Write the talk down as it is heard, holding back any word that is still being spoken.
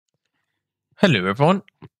Hello everyone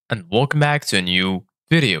and welcome back to a new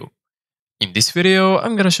video. In this video,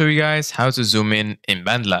 I'm going to show you guys how to zoom in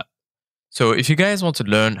Bandlab. So if you guys want to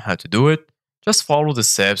learn how to do it, just follow the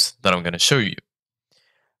steps that I'm going to show you.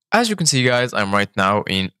 As you can see guys, I'm right now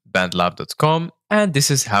in bandlab.com and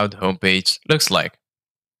this is how the homepage looks like.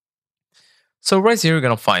 So right here, you're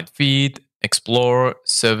going to find feed, explore,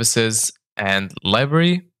 services, and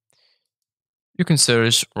library. You can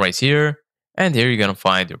search right here and here you're going to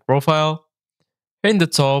find your profile. In the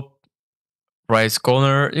top right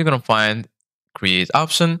corner, you're going to find create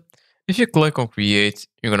option. If you click on create,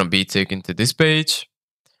 you're going to be taken to this page.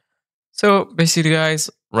 So basically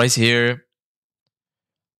guys, right here,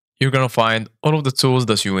 you're going to find all of the tools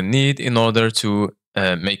that you will need in order to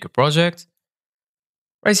make a project.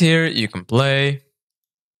 Right here, you can play,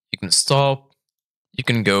 you can stop, you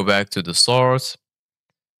can go back to the start,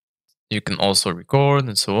 you can also record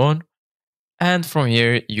and so on. And from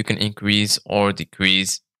here, you can increase or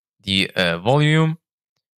decrease the volume.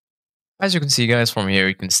 As you can see guys, from here,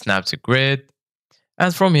 you can snap to grid.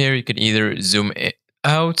 And from here, you can either zoom it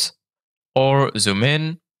out or zoom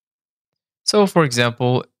in. So for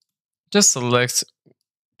example, just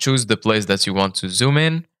choose the place that you want to zoom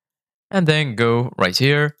in, and then go right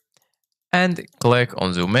here and click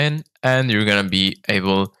on zoom in, and you're gonna be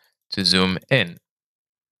able to zoom in.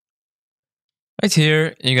 Right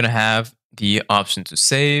here, you're gonna have the option to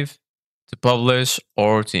save, to publish,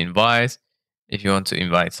 or to invite if you want to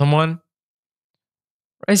invite someone.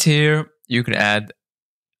 Right here, you can add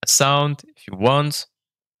a sound if you want.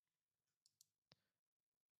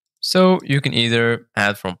 So you can either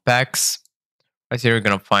add from packs. Right here, you're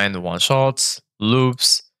gonna find one shots,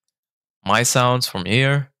 loops, my sounds from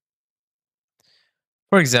here.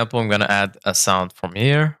 For example, I'm gonna add a sound from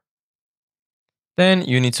here. Then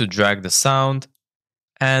you need to drag the sound.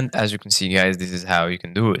 And as you can see, guys, this is how you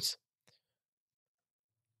can do it.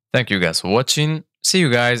 Thank you guys for watching. See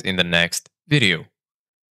you guys in the next video.